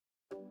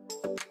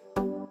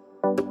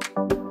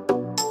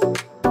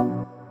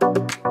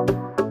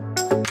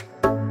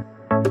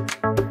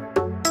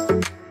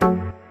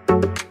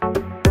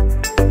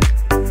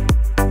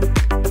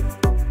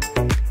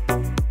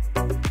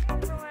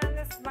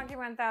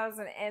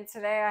2000, and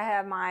today I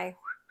have my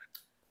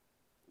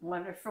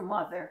wonderful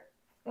mother.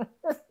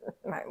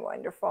 my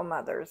wonderful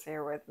mother's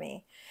here with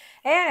me.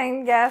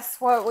 And guess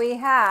what we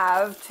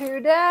have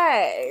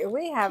today?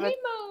 We have a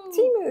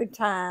Temu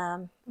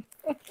time.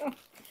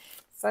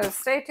 So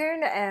stay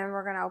tuned and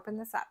we're going to open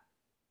this up.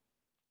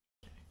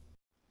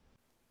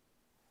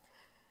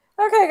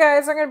 Okay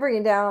guys, I'm going to bring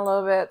it down a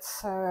little bit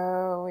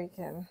so we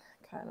can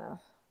kind of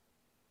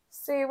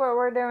see what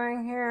we're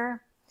doing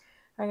here.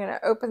 I'm going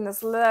to open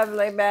this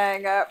lovely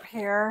bag up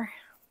here.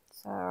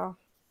 So,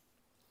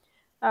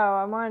 oh,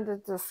 I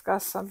wanted to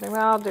discuss something.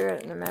 Well, I'll do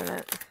it in a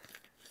minute.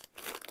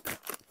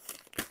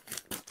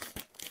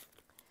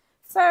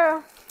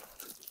 So,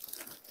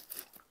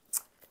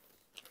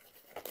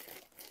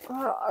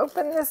 we'll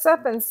open this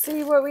up and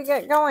see what we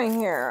get going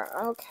here.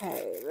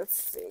 Okay,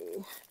 let's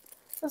see.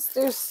 Let's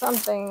do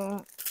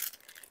something.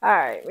 All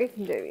right, we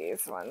can do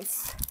these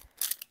ones.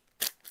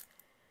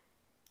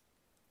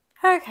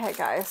 Okay,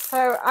 guys,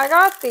 so I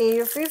got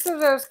these. These are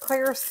those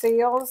clear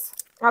seals.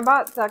 I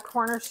bought the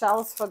corner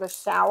shelves for the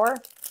shower,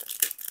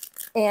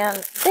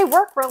 and they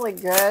work really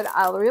good.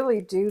 I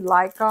really do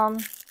like them,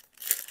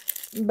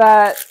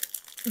 but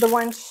the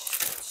one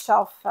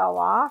shelf fell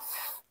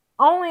off.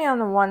 Only on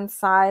the one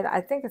side.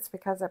 I think it's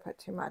because I put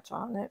too much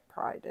on it.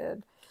 Probably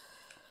did.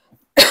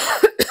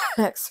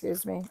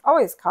 Excuse me.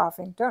 Always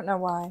coughing. Don't know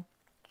why.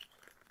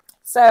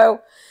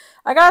 So,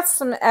 I got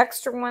some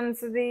extra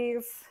ones of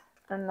these,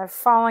 and they're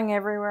falling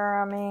everywhere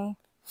on me.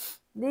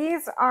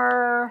 These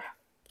are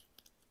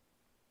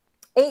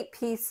 8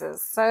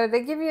 pieces. So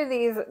they give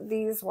you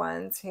these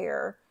ones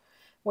here,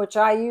 which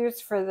I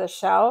use for the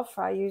shelf.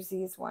 I use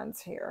these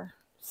ones here.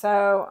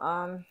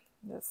 So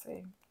let's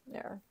see.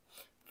 There.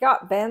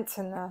 Got bent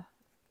in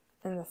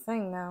the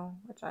thing now,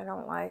 which I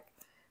don't like,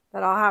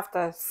 but I'll have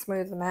to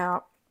smooth them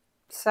out.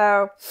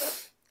 So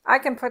I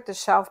can put the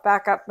shelf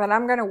back up, but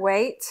I'm going to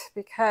wait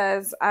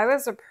because I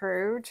was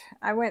approved.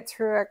 I went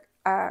through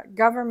a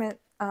government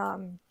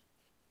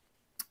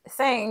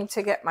thing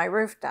to get my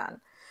roof done.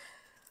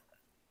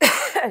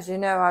 As you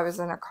know, I was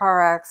in a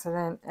car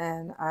accident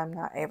and I'm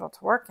not able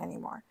to work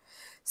anymore.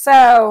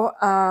 So,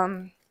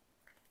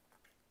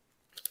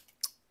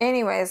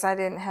 anyways, I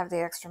didn't have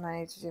the extra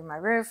money to do my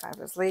roof. I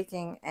was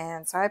leaking,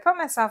 and so I put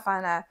myself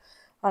on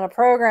a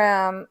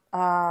program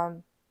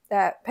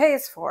that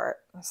pays for it.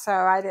 So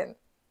I didn't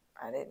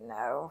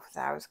know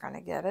that I was going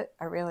to get it.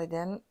 I really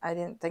didn't. I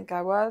didn't think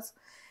I was,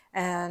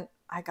 and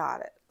I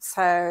got it.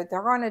 So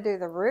they're going to do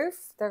the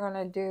roof. They're going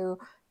to do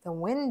the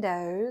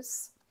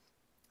windows.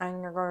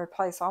 And they're going to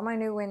replace all my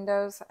new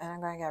windows, and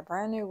I'm going to get a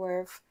brand new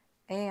roof,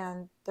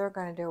 and they're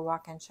going to do a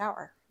walk-in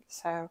shower.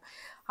 So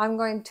I'm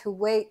going to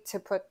wait to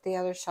put the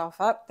other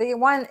shelf up. The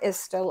one is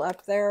still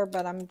up there,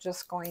 but I'm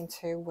just going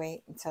to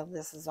wait until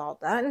this is all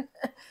done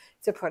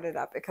to put it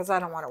up because I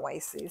don't want to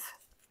waste these,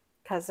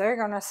 because they're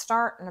going to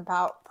start in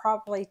about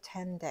probably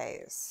 10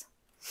 days.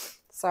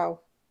 So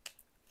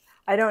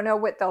I don't know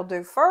what they'll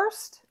do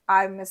first.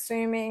 I'm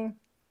assuming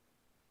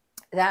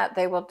that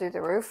they will do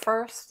the roof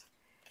first.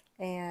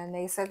 And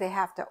they said they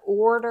have to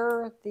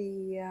order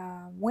the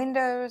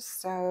windows,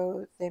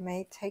 so they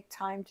may take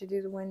time to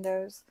do the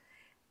windows.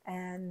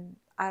 And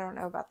I don't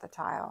know about the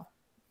tile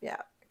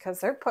yet, because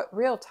they're put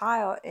real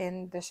tile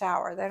in the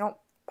shower. They don't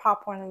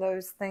pop one of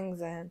those things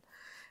in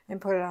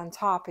and put it on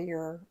top of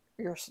your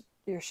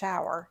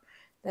shower.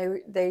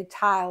 They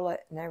tile it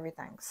and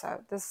everything. So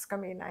this is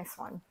going to be a nice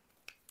one.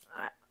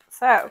 All right.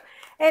 So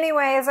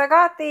anyways, I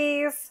got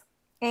these,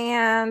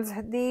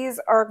 and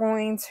these are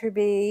going to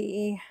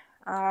be...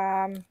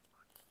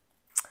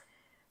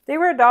 they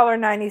were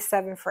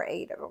 $1.97 for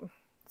 8 of them.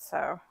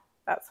 So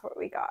that's what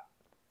we got.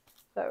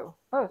 So,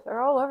 oh,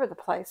 they're all over the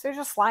place. They're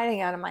just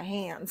sliding out of my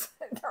hands.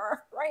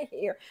 They're right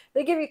here.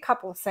 They give you a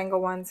couple of single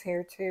ones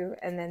here too,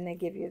 and then they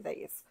give you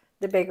these,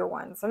 the bigger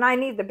ones. And I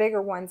need the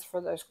bigger ones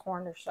for those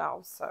corner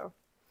shelves. So,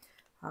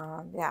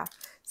 yeah.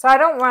 So I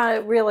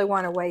don't really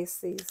want to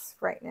waste these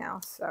right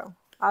now. So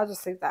I'll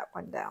just leave that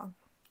one down.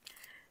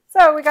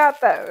 So we got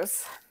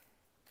those.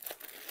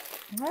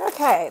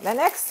 Okay, the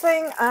next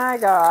thing I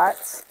got,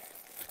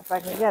 if I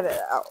can get it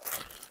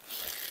out,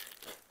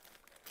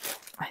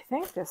 I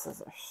think this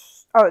is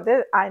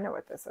I know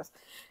what this is.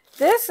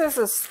 This is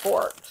a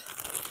squirt.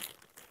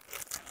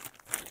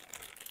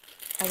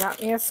 I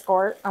got me a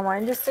squirt. I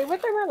wanted to see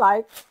what they were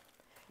like.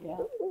 Yeah.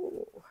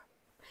 Ooh.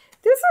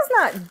 This is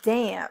not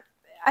damp.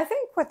 I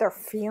think what they're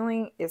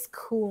feeling is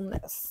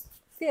coolness.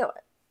 Feel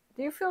it.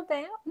 Do you feel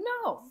damp?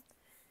 No.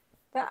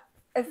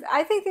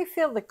 I think they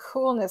feel the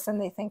coolness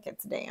and they think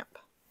it's damp.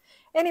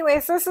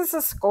 Anyways, this is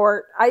a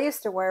squirt. I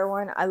used to wear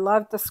one. I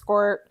loved the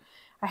squirt.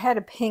 I had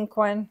a pink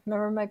one.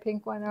 Remember my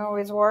pink one I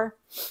always wore?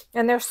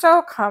 And they're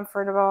so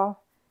comfortable.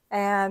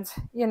 And,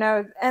 you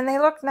know, and they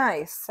look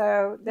nice.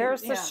 So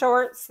there's the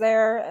shorts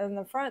there. And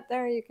the front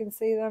there, you can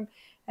see them.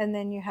 And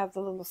then you have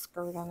the little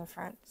skirt on the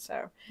front.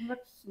 So it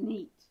looks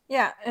neat.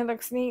 Yeah, it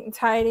looks neat and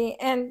tidy.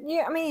 And,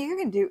 yeah, I mean, you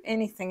can do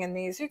anything in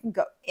these. You can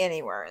go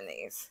anywhere in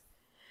these.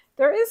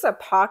 There is a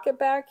pocket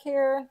back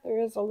here.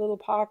 There is a little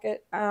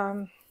pocket.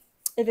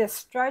 It is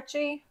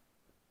stretchy.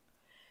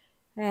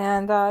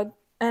 And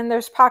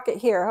there's pocket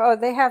here. Oh,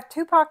 they have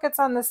 2 pockets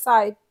on the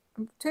side.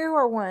 2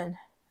 or 1?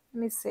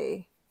 Let me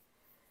see.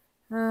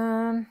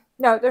 No,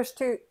 there's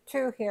two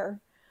here.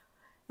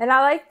 And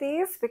I like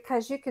these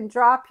because you can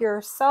drop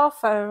your cell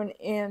phone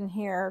in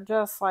here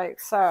just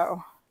like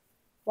so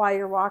while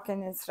you're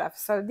walking and stuff.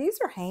 So these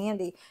are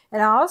handy.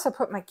 And I also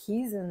put my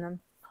keys in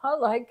them. I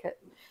like it.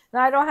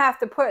 And I don't have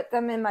to put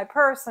them in my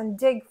purse and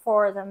dig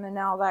for them and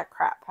all that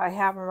crap. I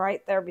have them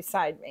right there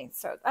beside me.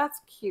 So that's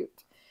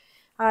cute.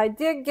 I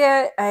did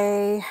get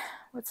a,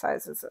 what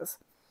size is this?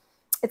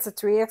 It's a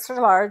 3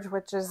 extra large,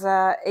 which is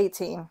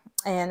 18.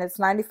 And it's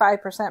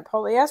 95%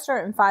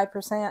 polyester and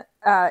 5%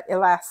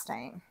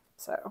 elastane.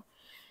 So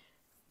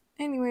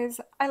anyways,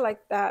 I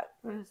like that.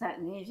 What is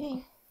that,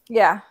 navy?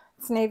 Yeah,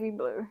 it's navy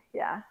blue.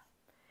 Yeah.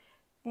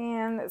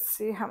 And let's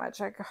see how much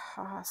it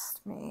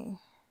cost me.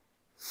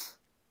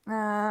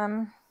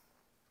 I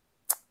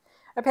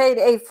paid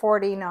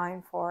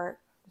 $8.49 for it.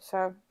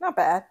 So not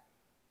bad.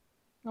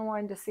 I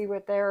wanted to see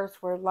what theirs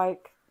were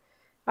like.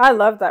 I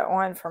love that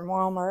one from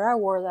Walmart. I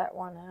wore that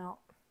one out.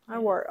 I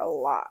wore it a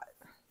lot.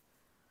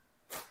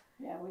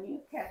 Yeah, when you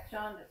catch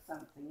on to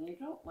something, you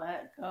don't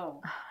let it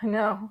go. I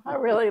know. I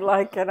really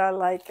like it. I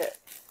like it.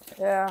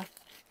 Yeah.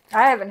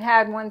 I haven't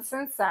had one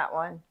since that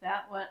one.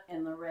 That one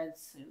and the red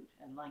suit.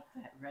 I like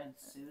that red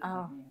suit.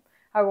 Oh,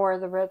 I wore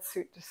the red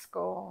suit to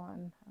school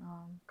and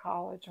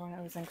college when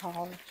I was in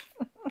college.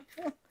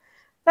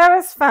 That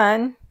was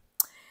fun.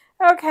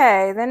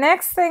 Okay, the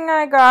next thing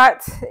I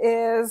got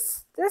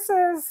is, this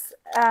is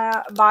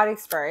body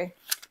spray.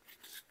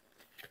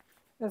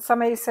 And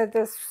somebody said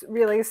this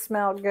really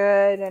smelled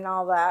good and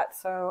all that.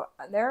 So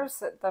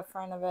there's the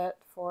front of it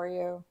for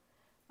you.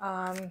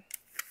 I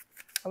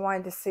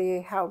wanted to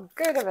see how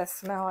good of a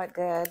smell it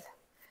did.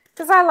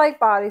 Because I like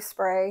body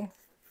spray.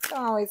 Don't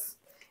always,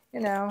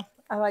 I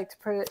like to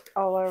put it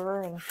all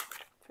over and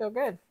feel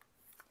good.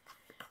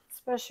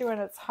 Especially when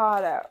it's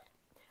hot out.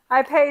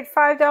 I paid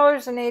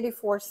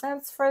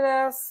 $5.84 for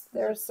this.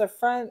 There's the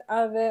front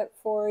of it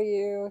for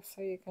you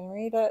so you can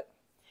read it.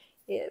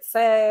 It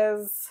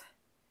says,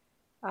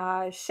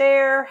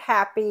 share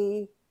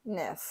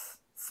happiness,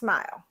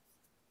 smile.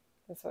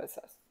 That's what it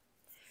says.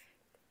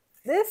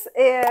 This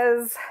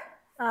is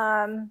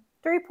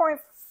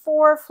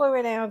 3.4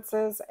 fluid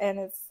ounces,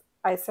 and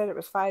I said it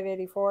was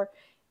 $5.84.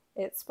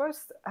 It's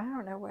supposed to, I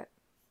don't know what.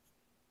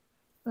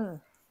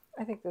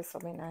 I think this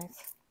will be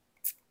nice.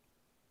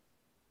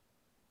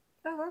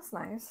 Oh, that's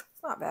nice.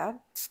 It's not bad.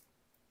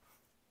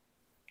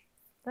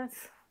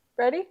 That's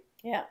ready?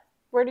 Yeah.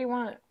 Where do you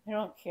want it? I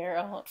don't care.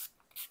 Well,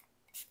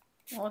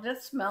 it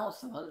just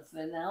smells so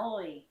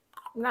vanilla-y.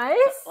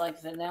 Nice.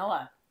 Like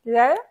vanilla.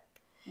 Yeah.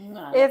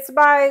 No. It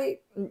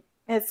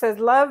says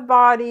Love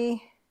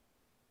Body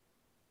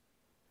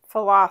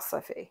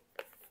Philosophy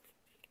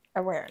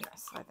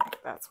Awareness. I think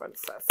that's what it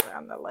says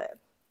on the lid.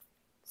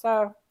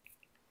 So,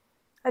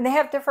 and they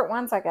have different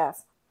ones, I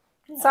guess.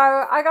 Yeah.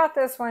 So I got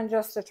this one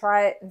just to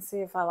try it and see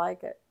if I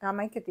like it. I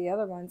might get the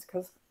other ones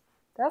because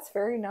that's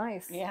very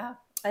nice. Yeah.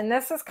 And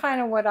this is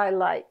kind of what I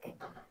like.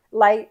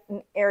 Light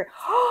and airy.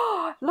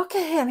 Oh, look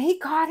at him. He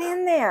got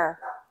in there.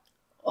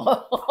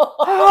 Oh,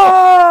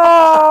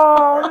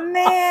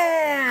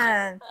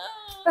 man.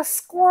 A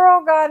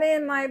squirrel got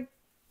in my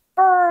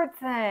bird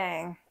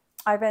thing.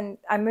 I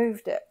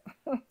moved it.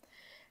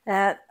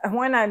 And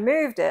when I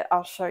moved it,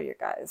 I'll show you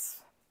guys.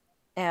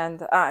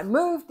 And I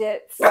moved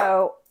it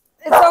so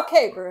it's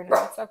okay, Bruno.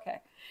 It's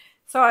okay.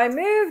 So I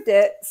moved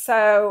it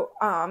so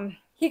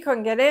he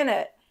couldn't get in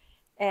it.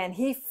 And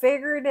he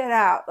figured it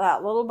out,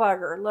 that little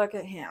bugger. Look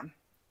at him.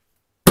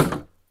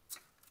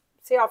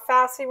 See how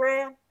fast he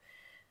ran?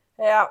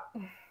 Yeah.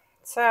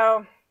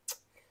 So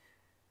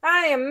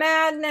I am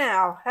mad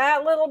now.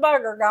 That little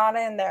bugger got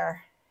in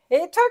there.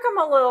 It took him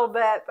a little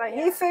bit, but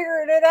he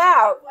figured it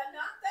out. Well,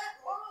 not that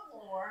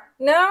long, Laura.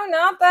 No,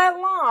 not that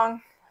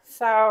long.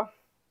 So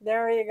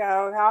there you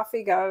go. Off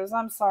he goes.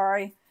 I'm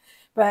sorry.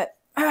 But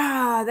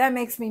that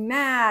makes me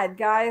mad,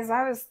 guys.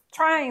 I was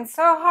trying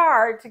so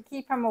hard to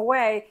keep him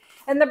away.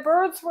 And the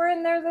birds were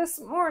in there this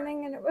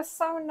morning, and it was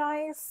so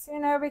nice,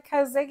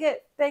 because they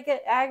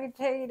get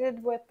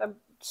agitated with the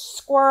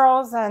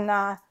squirrels, and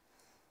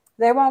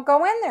they won't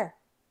go in there.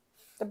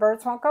 The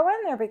birds won't go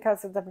in there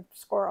because of the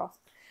squirrels.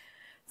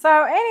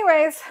 So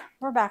anyways,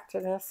 we're back to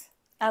this.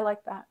 I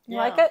like that. You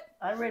like it?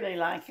 I really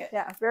like it.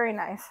 Yeah, very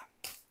nice.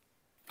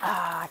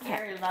 I can't.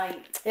 Very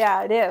light.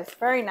 Yeah, it is.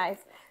 Very nice.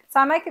 So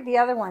I might get the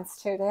other ones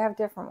too. They have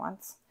different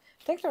ones.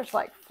 I think there's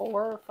like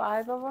 4 or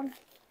 5 of them.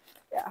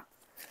 Yeah.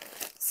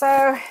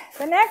 So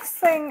the next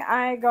thing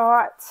I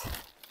got,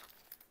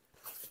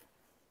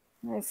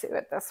 let me see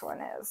what this one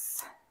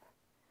is.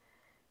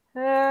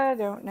 I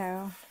don't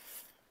know.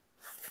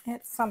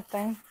 It's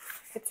something.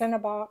 It's in a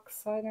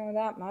box. I know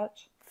that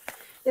much.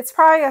 It's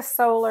probably a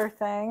solar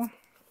thing.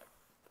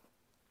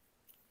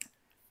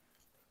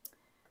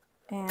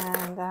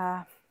 And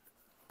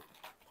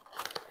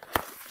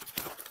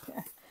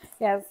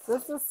yes,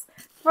 this is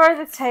for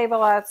the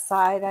table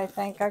outside. I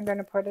think I'm going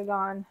to put it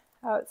on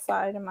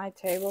outside of my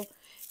table.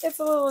 It's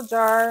a little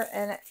jar,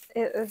 and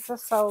it is a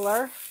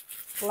solar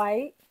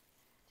light.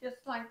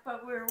 Just like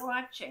what we were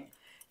watching.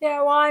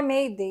 Yeah, well, I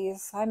made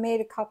these. I made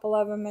a couple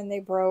of them, and they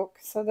broke.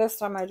 So this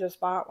time I just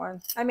bought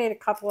one. I made a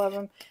couple of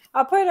them.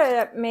 I'll put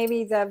it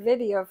maybe the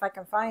video if I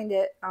can find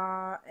it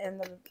at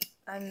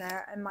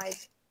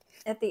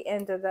the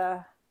end of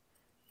the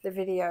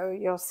video.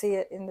 You'll see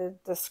it in the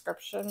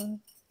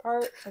description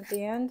part at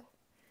the end.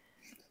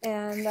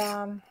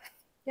 And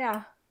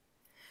yeah.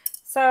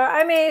 So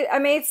I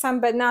made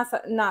some, but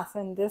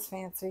nothing this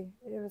fancy.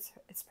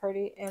 It's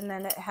pretty, and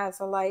then it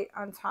has a light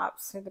on top,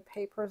 so the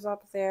paper's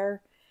up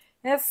there.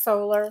 And it's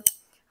solar.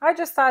 I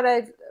just thought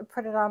I'd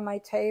put it on my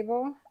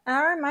table. And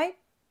I might,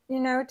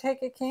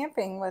 take it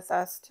camping with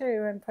us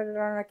too, and put it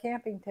on a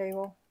camping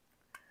table.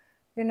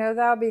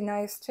 That'll be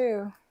nice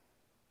too.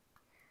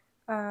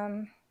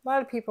 A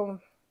lot of people.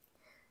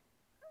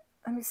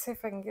 Let me see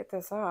if I can get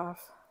this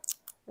off.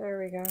 There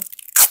we go.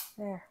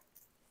 There.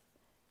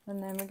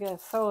 And then we get a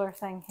solar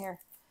thing here.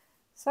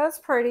 So it's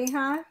pretty,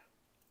 huh?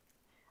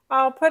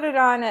 I'll put it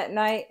on at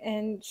night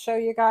and show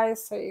you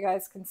guys so you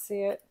guys can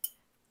see it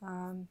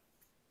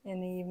in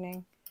the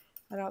evening.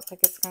 I don't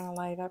think it's going to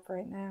light up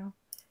right now.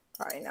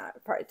 Probably not.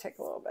 It'll probably take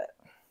a little bit.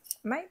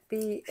 Might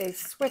be a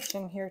switch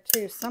in here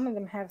too. Some of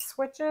them have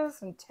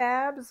switches and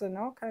tabs and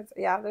all kinds of,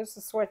 yeah, there's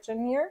a switch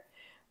in here,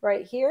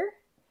 right here.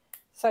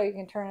 So you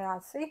can turn it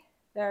on. See?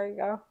 There you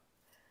go.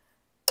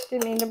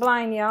 Didn't mean to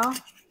blind y'all.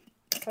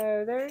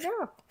 So there you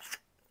go.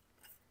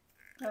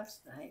 That's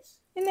nice.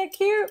 Isn't that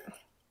cute?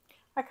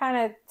 I kind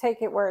of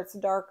take it where it's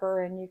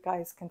darker and you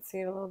guys can see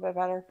it a little bit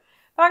better.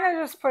 But I'm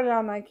gonna just put it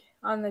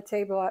on the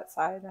table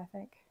outside. I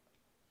think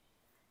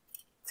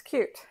it's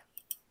cute.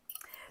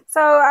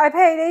 So I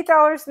paid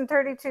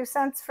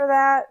 $8.32 for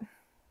that,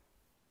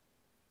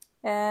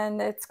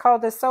 and it's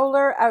called the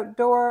Solar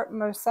Outdoor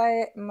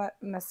Mosaic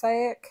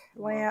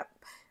Lamp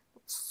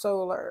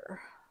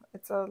Solar.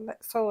 It's a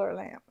solar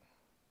lamp.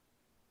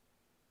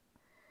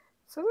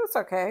 So that's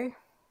okay.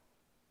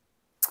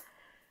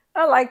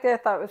 I liked it. I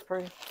thought it was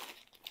pretty.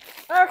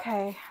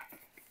 Okay.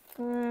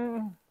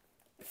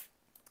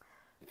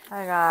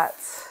 I got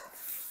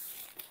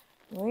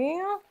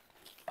wheel.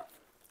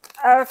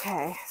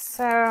 Okay,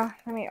 so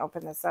let me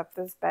open this up.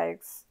 Those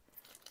bags.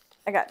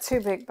 I got 2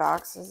 big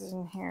boxes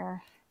in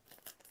here.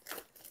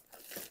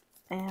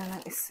 And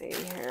let me see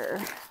here.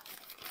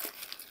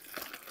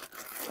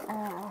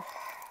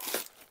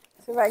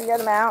 See if I can get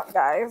them out,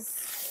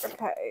 guys.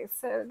 Okay,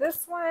 so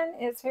this one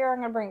is here. I'm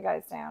going to bring you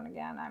guys down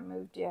again. I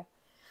moved you.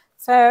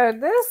 So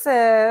this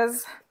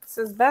is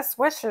Best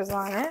Wishes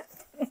on it.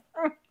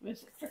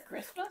 Was it for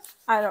Christmas?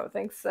 I don't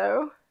think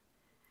so.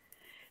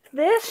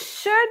 This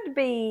should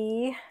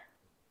be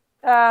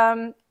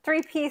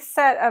 3-piece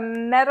set of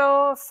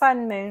metal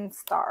sun moon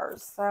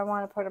stars. So I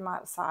want to put them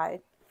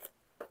outside.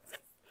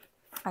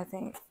 I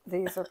think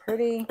these are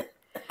pretty.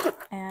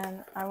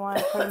 And I want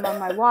to put them on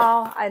my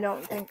wall. I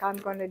don't think I'm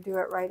going to do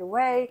it right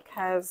away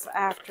because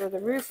after the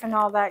roof and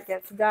all that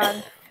gets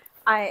done,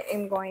 I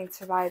am going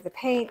to buy the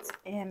paint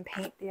and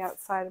paint the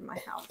outside of my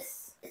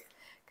house.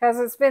 Because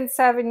it's been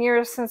 7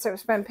 years since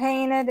it's been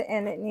painted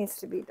and it needs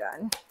to be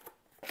done.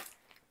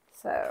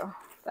 So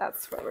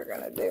that's what we're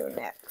going to do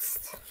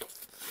next.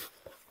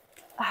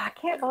 I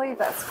can't believe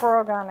that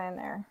squirrel got in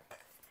there.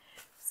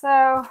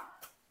 So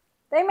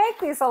they make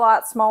these a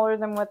lot smaller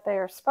than what they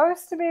are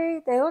supposed to be.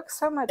 They look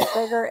so much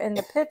bigger in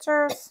the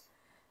pictures.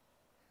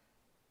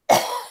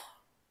 Are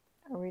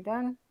we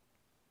done?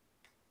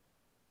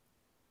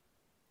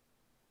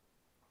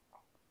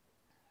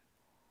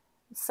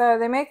 So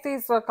they make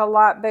these look a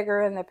lot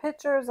bigger in the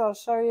pictures. I'll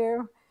show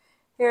you.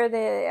 Here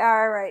they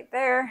are right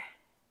there.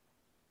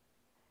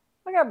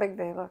 Look how big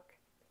they look.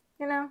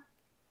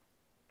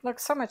 Look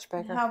so much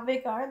bigger. How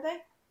big are they?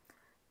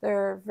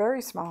 They're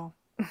very small.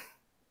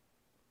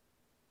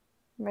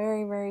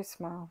 Very, very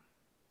small.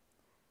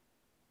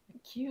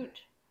 Cute.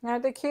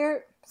 Aren't they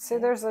cute? See,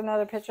 there's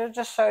another picture. It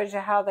just shows you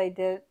how they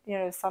did.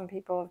 Some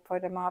people have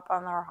put them up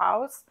on their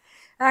house.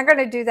 And I'm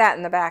going to do that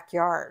in the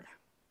backyard,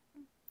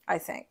 I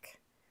think.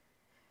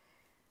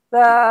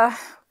 The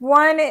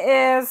one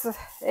is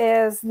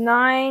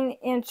 9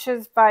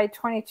 inches by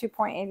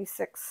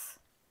 22.86.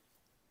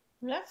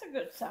 That's a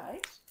good size.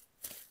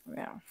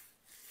 Yeah.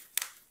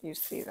 You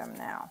see them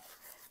now.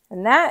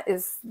 And that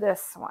is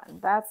this one.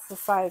 That's the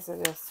size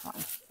of this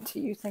one. Do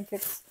you think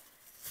it's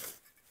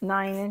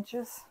 9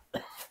 inches?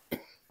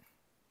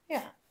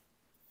 Yeah.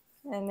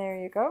 And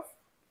there you go.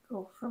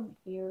 Go from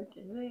here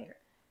to there.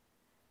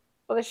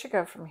 Well, they should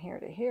go from here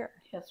to here.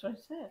 That's what I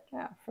said.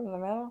 Yeah, from the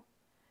middle.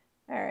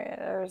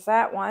 There's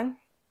that one.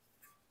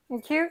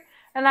 And cute.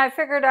 And I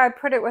figured I'd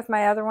put it with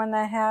my other one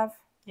that I have.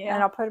 Yeah.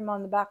 And I'll put them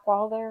on the back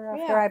wall there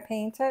after I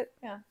paint it.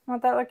 Yeah.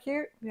 Won't that look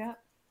cute? Yeah.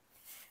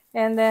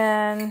 And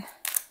then,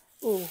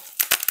 ooh,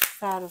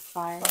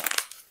 satisfying.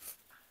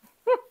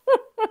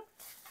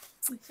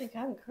 You think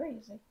I'm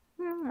crazy?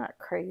 I'm not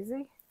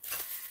crazy.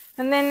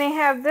 And then they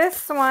have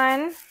this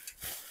one.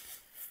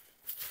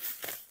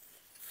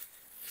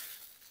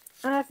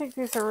 And I think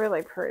these are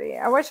really pretty.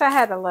 I wish I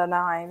had a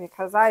lanai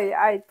because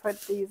I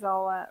put these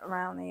all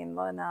around the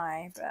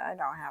lanai, but I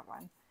don't have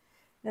one.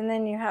 And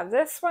then you have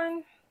this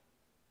one.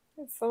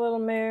 It's a little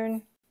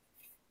moon.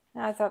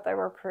 And I thought they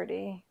were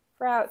pretty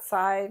for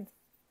outside.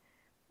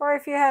 Or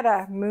if you had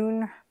a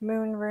moon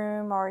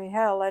room or you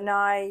had a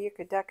lanai, you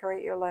could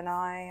decorate your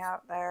lanai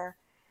out there.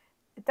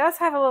 It does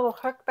have a little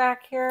hook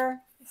back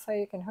here, so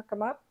you can hook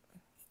them up.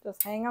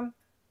 Just hang them,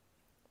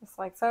 just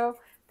like so.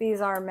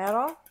 These are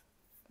metal.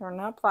 They're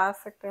not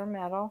plastic, they're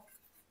metal.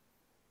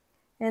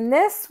 And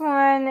this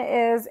one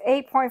is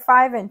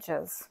 8.5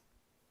 inches,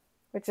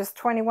 which is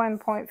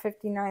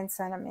 21.59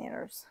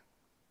 centimeters.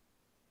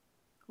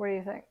 What do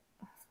you think?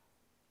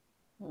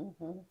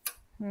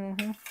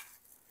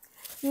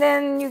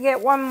 Then you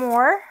get one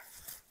more,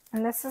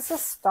 and this is a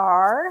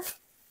star.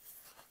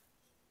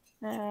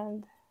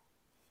 And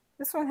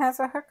this one has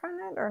a hook on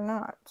it or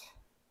not?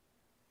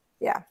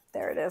 Yeah,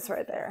 there it is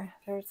right there.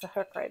 There's the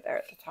hook right there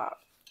at the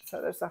top.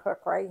 So there's a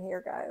hook right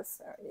here, guys.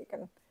 So you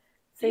can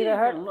see the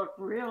hook. These look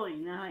really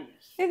nice.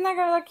 Isn't that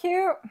gonna look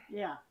cute?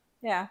 Yeah.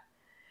 Yeah.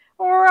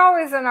 Well, we're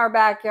always in our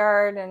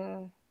backyard,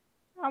 and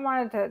I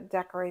wanted to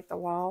decorate the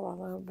wall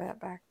a little bit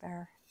back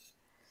there.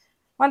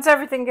 Once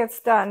everything gets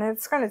done,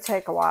 it's going to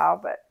take a while,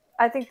 but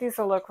I think these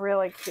will look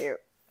really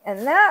cute. And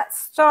that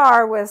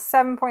star was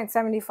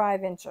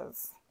 7.75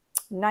 inches,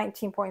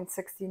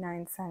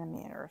 19.69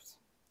 centimeters.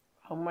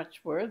 How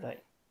much were they?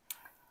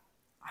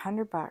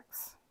 $100.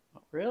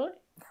 Really?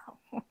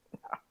 No.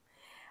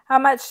 How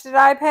much did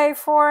I pay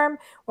for them?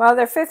 Well,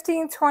 they're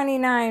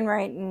 $15.29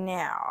 right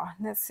now.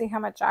 Let's see how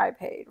much I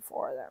paid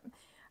for them.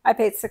 I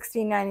paid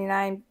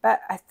 $16.99,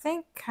 but I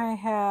think I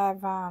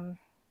have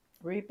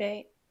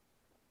rebate.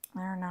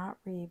 They're not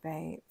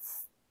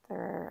rebates.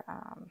 They're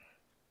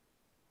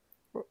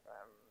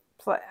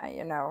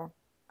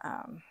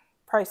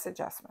price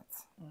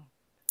adjustments.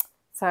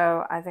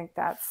 So I think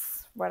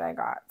that's what I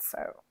got.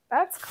 So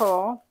that's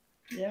cool.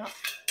 Yeah.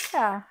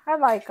 Yeah, I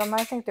like them.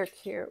 I think they're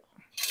cute.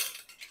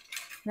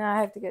 Now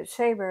I have to get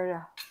Shaber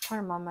to put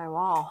them on my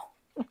wall.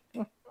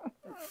 I'll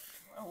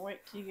wait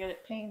till you get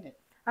it painted.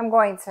 I'm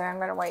going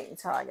to wait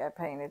until I get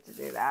painted to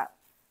do that.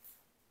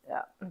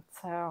 Yeah.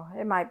 So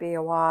it might be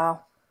a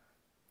while.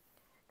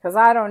 Because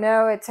I don't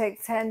know, it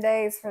takes 10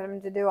 days for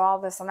them to do all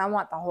this, and I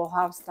want the whole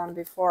house done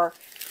before.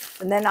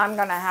 And then I'm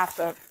going to have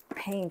to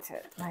paint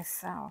it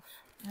myself.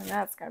 And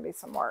that's going to be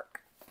some work.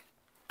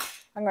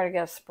 I'm going to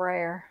get a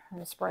sprayer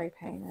and spray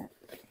paint it.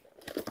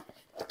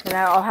 And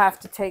I'll have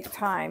to take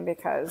time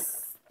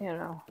because,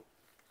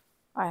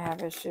 I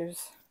have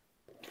issues.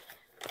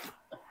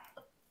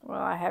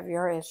 Well, I have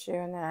your issue,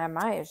 and then I have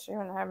my issue,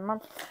 and I have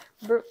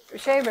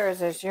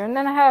Shaber's issue, and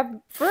then I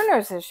have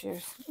Bruno's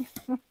issues.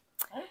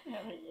 I don't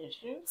have any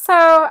issues. So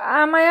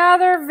on my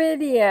other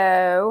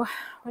video,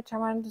 which I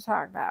wanted to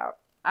talk about,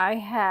 I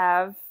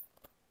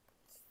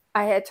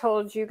had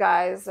told you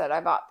guys that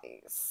I bought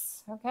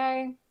these,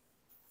 okay?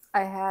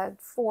 I had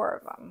 4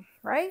 of them,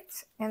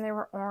 right? And they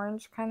were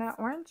orange, kind of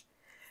orange.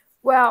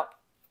 Well,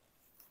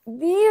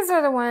 these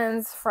are the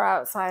ones for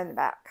outside and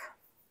back.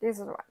 These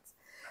are the ones.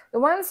 The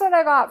ones that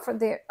I got from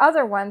the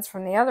other ones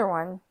from the other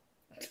one,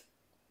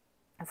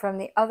 from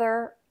the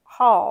other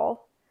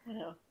haul,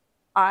 yeah.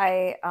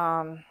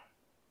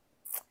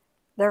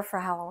 They're for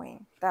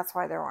Halloween. That's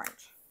why they're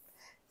orange.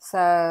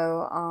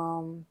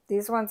 So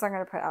these ones I'm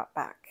going to put out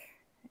back,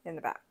 in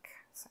the back.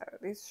 So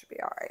these should be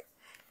all right.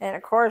 And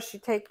of course you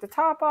take the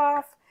top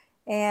off,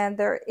 and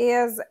there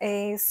is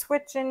a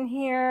switch in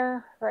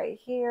here, right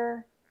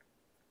here.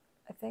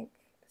 I think,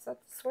 is that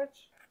the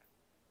switch?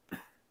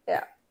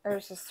 Yeah,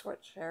 there's a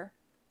switch there.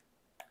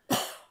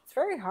 It's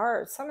very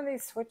hard. Some of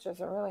these switches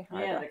are really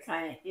hard. Yeah, they're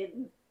kind of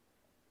hidden.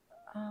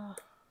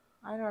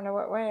 I don't know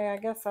what way. I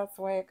guess that's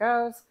the way it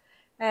goes.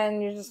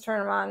 And you just turn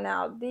them on.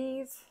 Now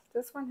this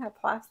one have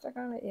plastic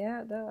on it?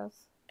 Yeah, it does.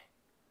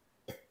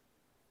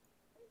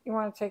 You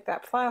want to take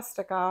that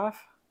plastic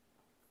off.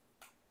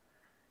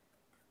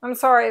 I'm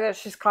sorry that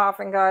she's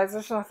coughing, guys.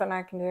 There's nothing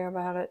I can do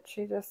about it.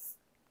 She just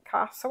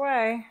coughs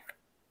away.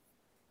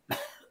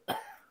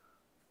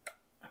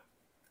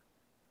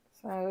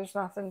 So there's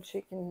nothing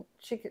she can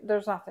do.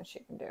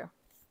 It's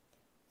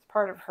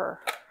part of her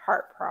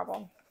heart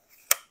problem.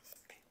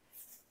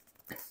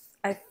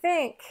 I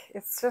think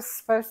it's just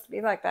supposed to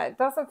be like that. It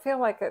doesn't feel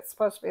like it's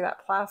supposed to be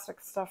that plastic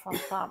stuff on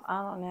top.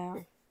 I don't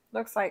know.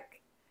 Looks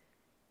like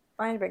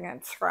might have been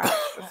getting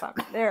scratched or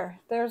something.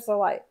 There's the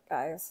light,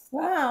 guys.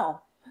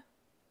 Wow.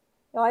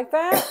 You like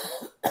that?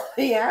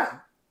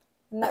 Yeah.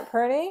 Isn't that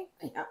pretty?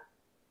 Yeah.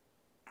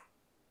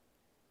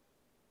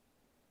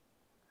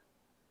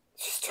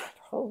 She's trying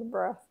to hold the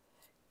breath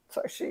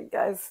so you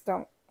guys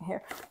don't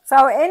hear.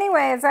 So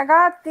anyways, I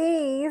got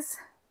these.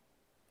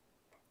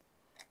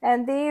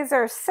 And these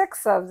are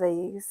 6 of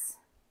these.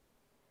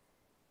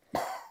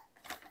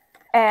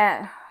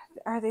 And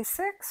are they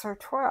 6 or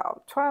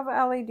 12? 12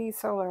 LED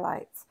solar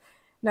lights.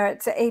 No,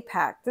 it's an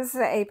 8-pack. This is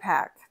an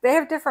 8-pack. They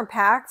have different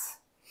packs.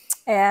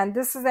 And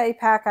this is the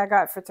 8-pack I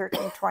got for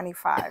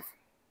 $13.25.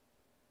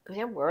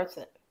 They're worth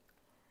it.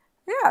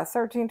 Yeah,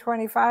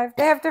 $13.25.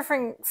 They have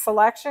different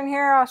selection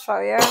here. I'll show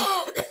you.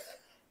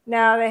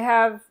 Now they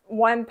have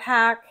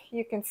 1-pack.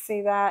 You can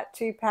see that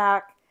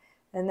 2-pack,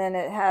 and then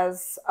it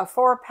has a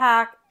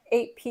 4-pack,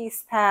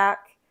 8-piece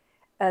pack,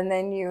 and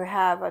then you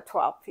have a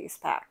 12-piece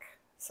pack.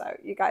 So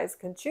you guys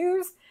can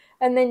choose,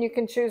 and then you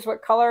can choose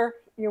what color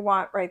you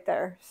want right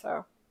there.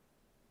 So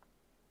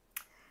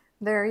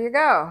there you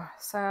go.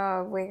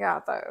 So we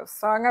got those.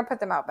 So I'm gonna put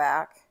them out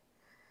back.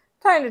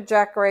 Trying to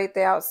decorate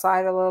the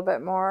outside a little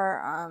bit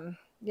more.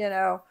 You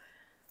know,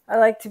 I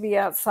like to be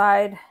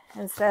outside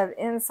instead of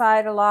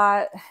inside a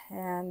lot,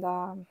 and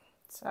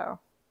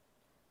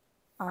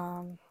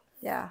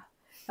yeah,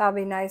 that'll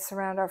be nice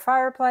around our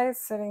fireplace,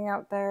 sitting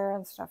out there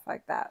and stuff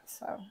like that.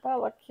 So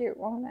that'll look cute,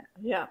 won't it?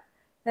 Yeah.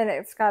 And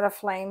it's got a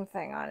flame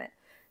thing on it.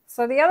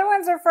 So the other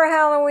ones are for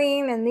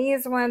Halloween, and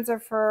these ones are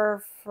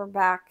for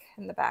back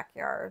in the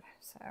backyard.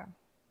 So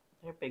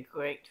They'd be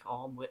great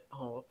all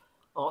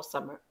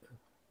summer.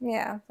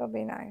 yeah, they'll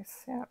be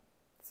nice. Yeah.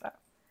 So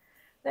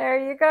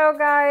there you go,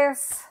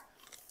 guys.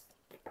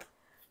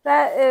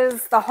 That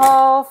is the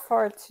haul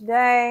for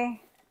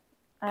today.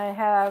 I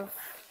have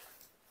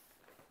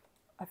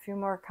a few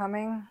more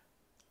coming.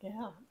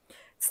 Yeah.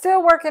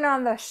 Still working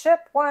on the ship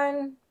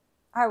one.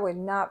 I would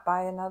not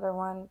buy another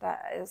one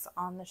that is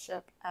on the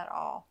ship at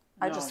all.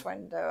 No. I just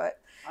wouldn't do it.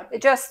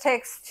 It just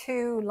takes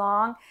too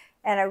long,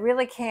 and I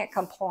really can't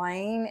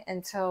complain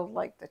until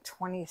like the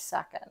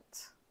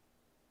 22nd.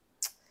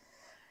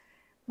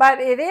 But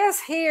it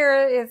is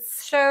here. It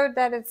showed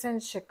that it's in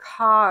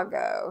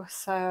Chicago.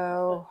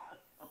 So,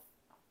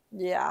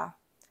 yeah.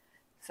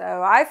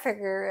 So I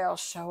figure it'll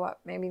show up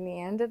maybe the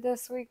end of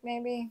this week,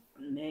 maybe.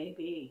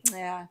 Maybe.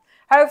 Yeah.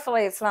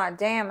 Hopefully it's not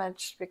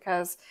damaged,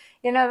 because,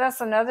 you know, that's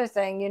another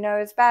thing. You know,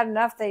 it's bad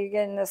enough that you're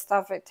getting this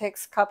stuff. It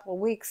takes a couple of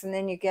weeks, and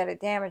then you get it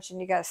damaged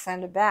and you got to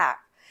send it back.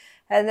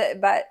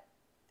 But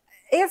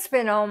it's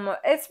been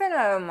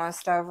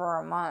almost over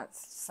a month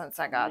since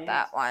I got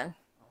that one.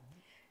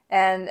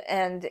 And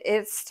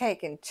it's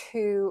taken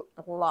too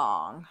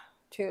long.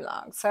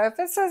 So if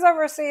it says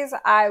overseas,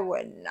 I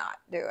would not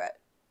do it.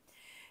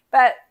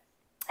 But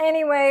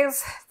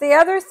anyways, the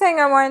other thing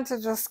I wanted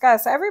to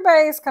discuss,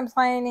 everybody's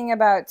complaining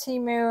about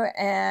Temu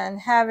and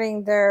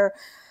having their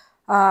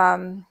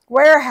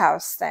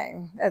warehouse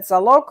thing. It's a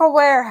local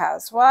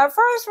warehouse. Well, at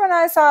first when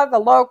I saw the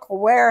local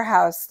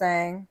warehouse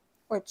thing,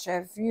 which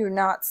if you've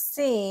not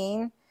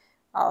seen,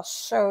 I'll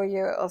show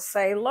you. It'll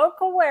say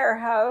local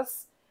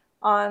warehouse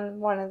on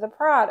one of the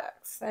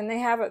products, and they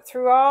have it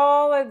through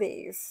all of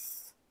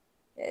these.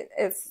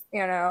 It's,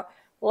 you know,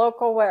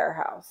 local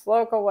warehouse.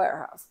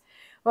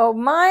 Well,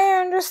 my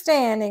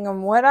understanding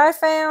and what I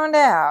found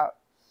out,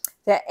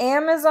 that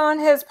Amazon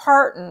has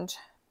partnered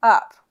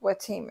up with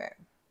Temu.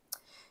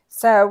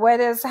 So what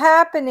is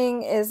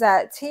happening is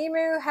that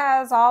Temu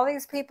has all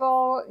these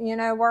people, you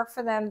know, work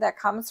for them that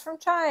comes from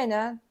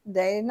China.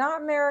 They're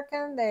not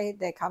American.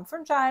 They come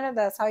from China.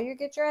 That's how you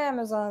get your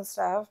Amazon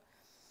stuff.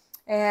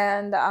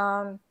 And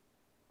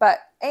but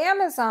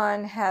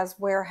Amazon has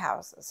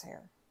warehouses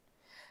here.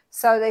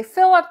 So they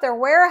fill up their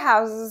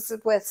warehouses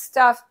with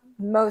stuff,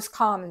 most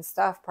common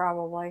stuff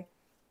probably.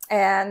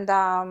 And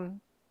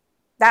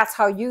that's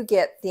how you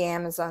get the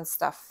Amazon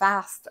stuff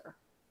faster.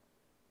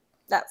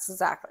 That's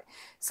exactly.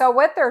 So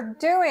what they're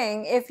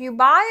doing, if you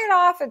buy it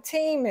off of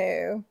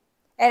Temu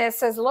and it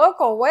says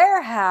local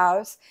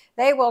warehouse,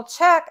 they will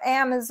check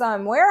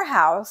Amazon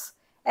warehouse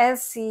and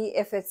see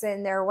if it's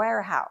in their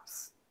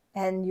warehouse,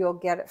 and you'll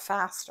get it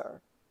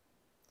faster.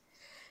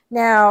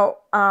 Now,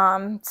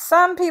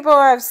 some people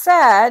have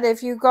said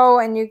if you go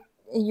and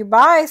you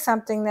buy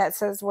something that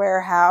says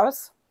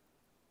warehouse,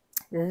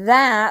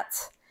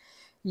 that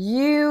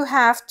you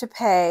have to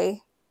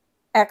pay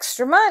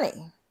extra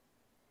money.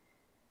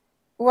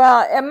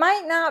 Well, it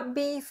might not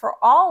be for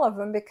all of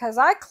them, because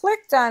I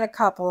clicked on a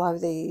couple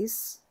of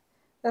these.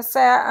 Let's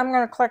say I'm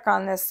going to click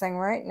on this thing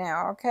right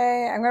now.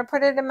 Okay, I'm going to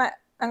put it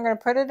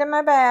in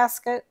my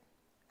basket.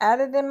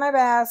 Add it in my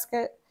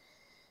basket.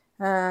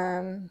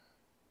 Add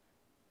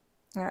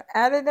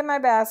it in my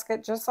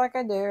basket just like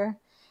I do,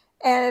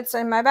 and it's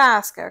in my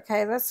basket.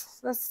 Okay,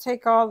 let's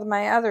take all of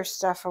my other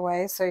stuff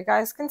away so you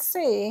guys can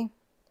see.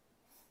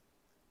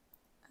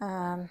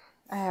 I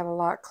have a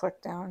lot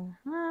clicked down.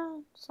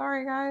 Oh,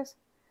 sorry guys.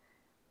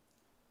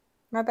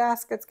 My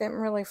basket's getting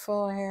really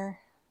full here.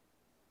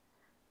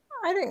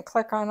 I didn't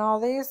click on all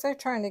these. They're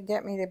trying to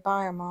get me to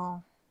buy them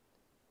all.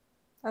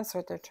 That's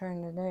what they're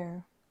trying to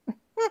do.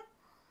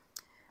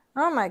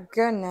 Oh my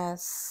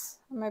goodness.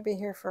 I might be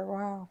here for a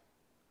while.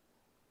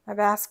 My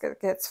basket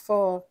gets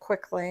full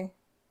quickly.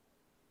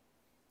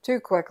 Too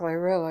quickly,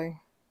 really.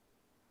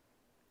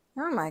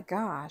 Oh my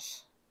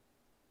gosh.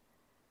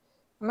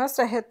 I must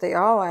have hit the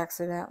all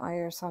accidentally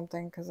or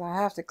something, because I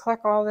have to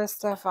click all this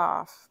stuff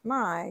off.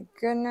 My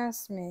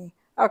goodness me.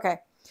 Okay.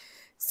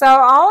 So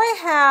all I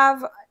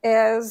have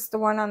is the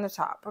one on the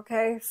top.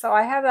 Okay. So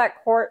I have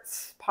that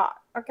quartz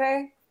pot.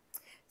 Okay.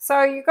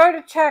 So you go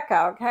to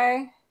checkout.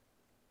 Okay.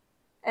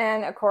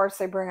 And of course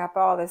they bring up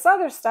all this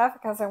other stuff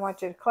because I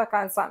want you to click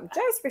on something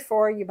just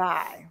before you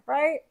buy,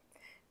 right?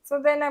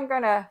 So then I'm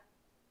going to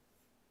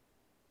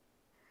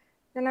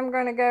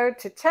go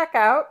to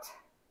checkout.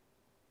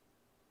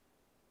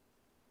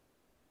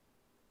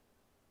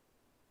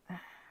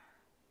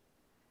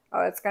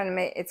 Oh, it's going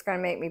to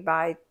make me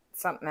buy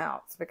something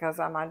else because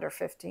I'm under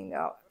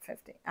 $15.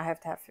 15. I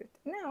have to have 15.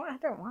 No, I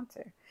don't want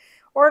to.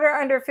 Order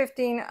under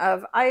 15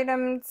 of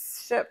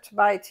items shipped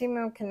by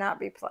Temu cannot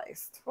be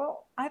placed.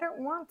 Well, I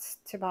don't want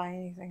to buy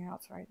anything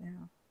else right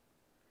now.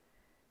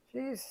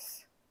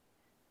 Jeez.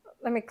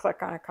 Let me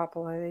click on a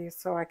couple of these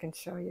so I can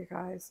show you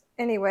guys.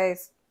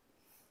 Anyways,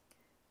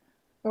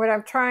 what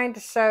I'm trying to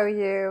show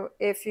you,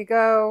 if you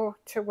go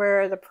to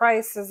where the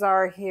prices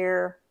are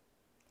here,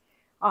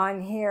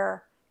 on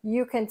here,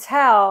 you can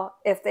tell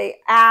if they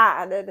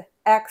added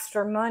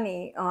extra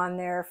money on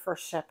there for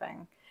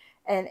shipping.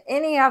 And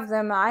any of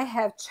them I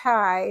have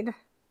tried,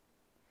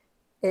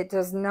 it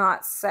does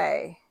not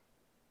say.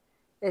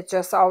 It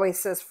just always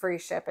says free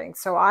shipping.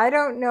 So I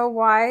don't know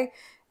why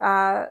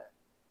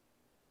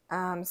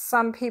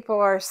some people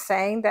are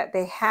saying that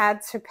they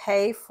had to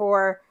pay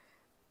for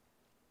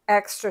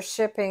extra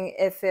shipping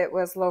if it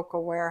was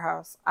local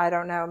warehouse. I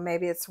don't know.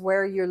 Maybe it's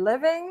where you're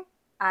living.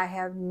 I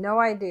have no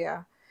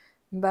idea.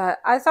 But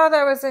I thought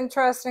that was an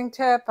interesting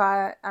tip.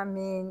 I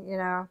mean, you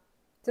know,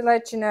 to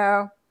let you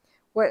know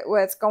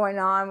what's going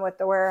on with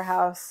the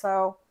warehouse.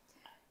 So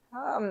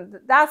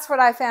that's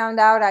what I found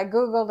out. I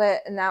Googled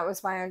it, and that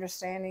was my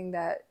understanding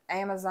that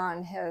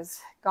Amazon has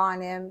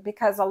gone in,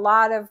 because a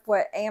lot of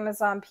what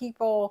Amazon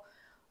people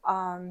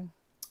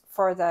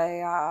for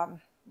the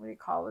what do you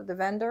call it, the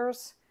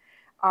vendors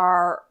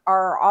are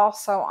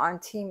also on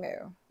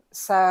Temu.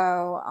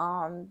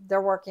 So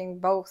they're working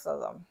both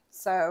of them.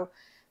 So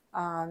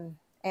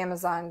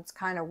Amazon's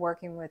kind of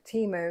working with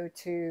Temu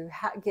to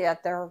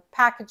get their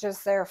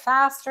packages there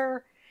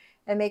faster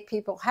and make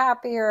people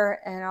happier.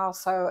 And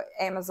also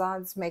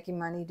Amazon's making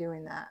money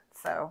doing that.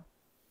 So,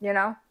 you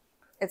know,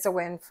 it's a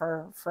win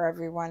for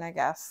everyone, I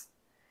guess.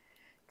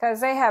 Because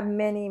they have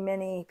many,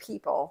 many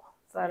people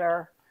that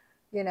are,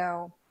 you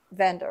know,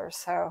 vendors.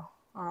 So,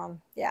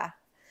 yeah.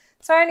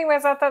 So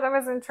anyways, I thought that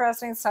was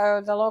interesting.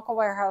 So the local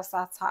warehouse,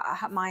 that's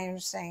my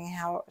understanding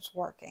how it was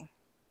working.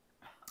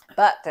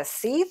 But the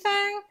C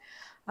thing,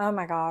 oh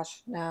my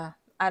gosh, no,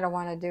 I don't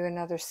want to do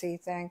another C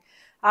thing.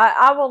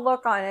 I will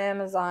look on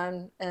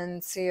Amazon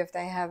and see if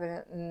they have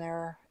it in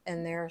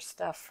their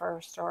stuff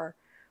first, or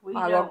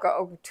I will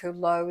go to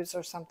Lowe's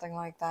or something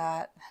like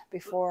that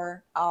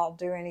before I'll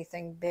do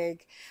anything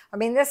big. I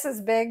mean, this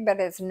is big, but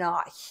it's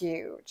not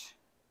huge.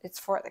 It's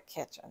for the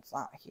kitchen. It's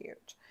not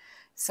huge.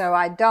 So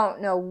I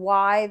don't know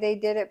why they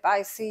did it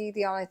by C.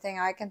 The only thing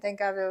I can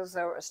think of is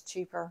that it was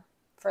cheaper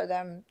for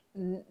them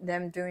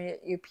doing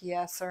it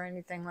UPS or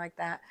anything like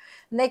that.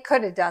 And they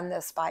could have done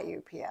this by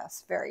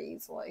UPS very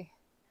easily.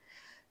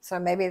 So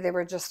maybe they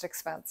were just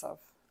expensive.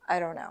 I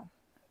don't know.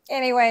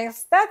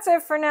 Anyways, that's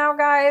it for now,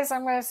 guys.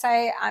 I'm going to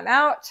say I'm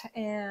out.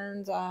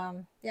 And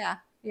yeah,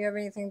 you have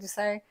anything to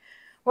say?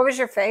 What was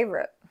your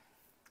favorite?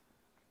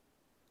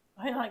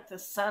 I like the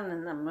sun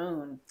and the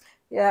moon.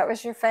 Yeah, that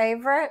was your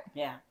favorite?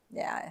 Yeah.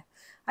 Yeah.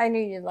 I knew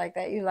you'd like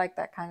that. You like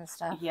that kind of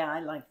stuff. Yeah, I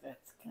like that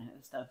kind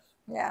of stuff.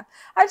 Yeah.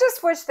 I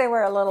just wish they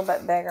were a little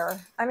bit bigger.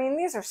 I mean,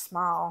 these are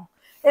small.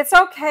 It's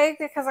okay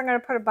because I'm going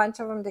to put a bunch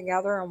of them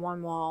together on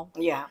one wall.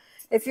 Yeah.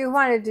 If you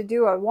wanted to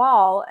do a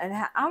wall, and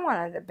I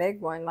wanted a big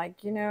one,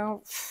 like, you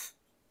know,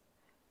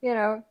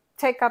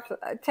 take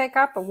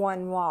up a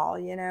one wall,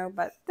 you know,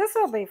 but this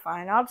will be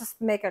fine. I'll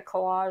just make a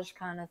collage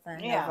kind of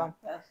thing of them.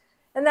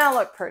 And that'll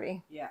look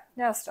pretty. Yeah.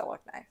 They'll still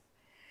look nice.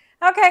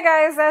 Okay,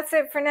 guys, that's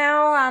it for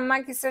now.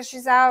 Mikey says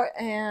she's out,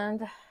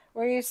 and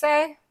what do you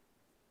say?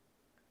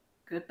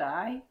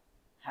 Goodbye.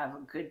 Have a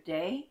good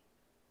day,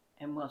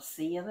 and we'll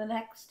see you the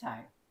next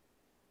time.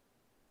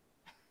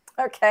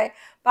 Okay.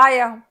 Bye,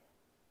 y'all.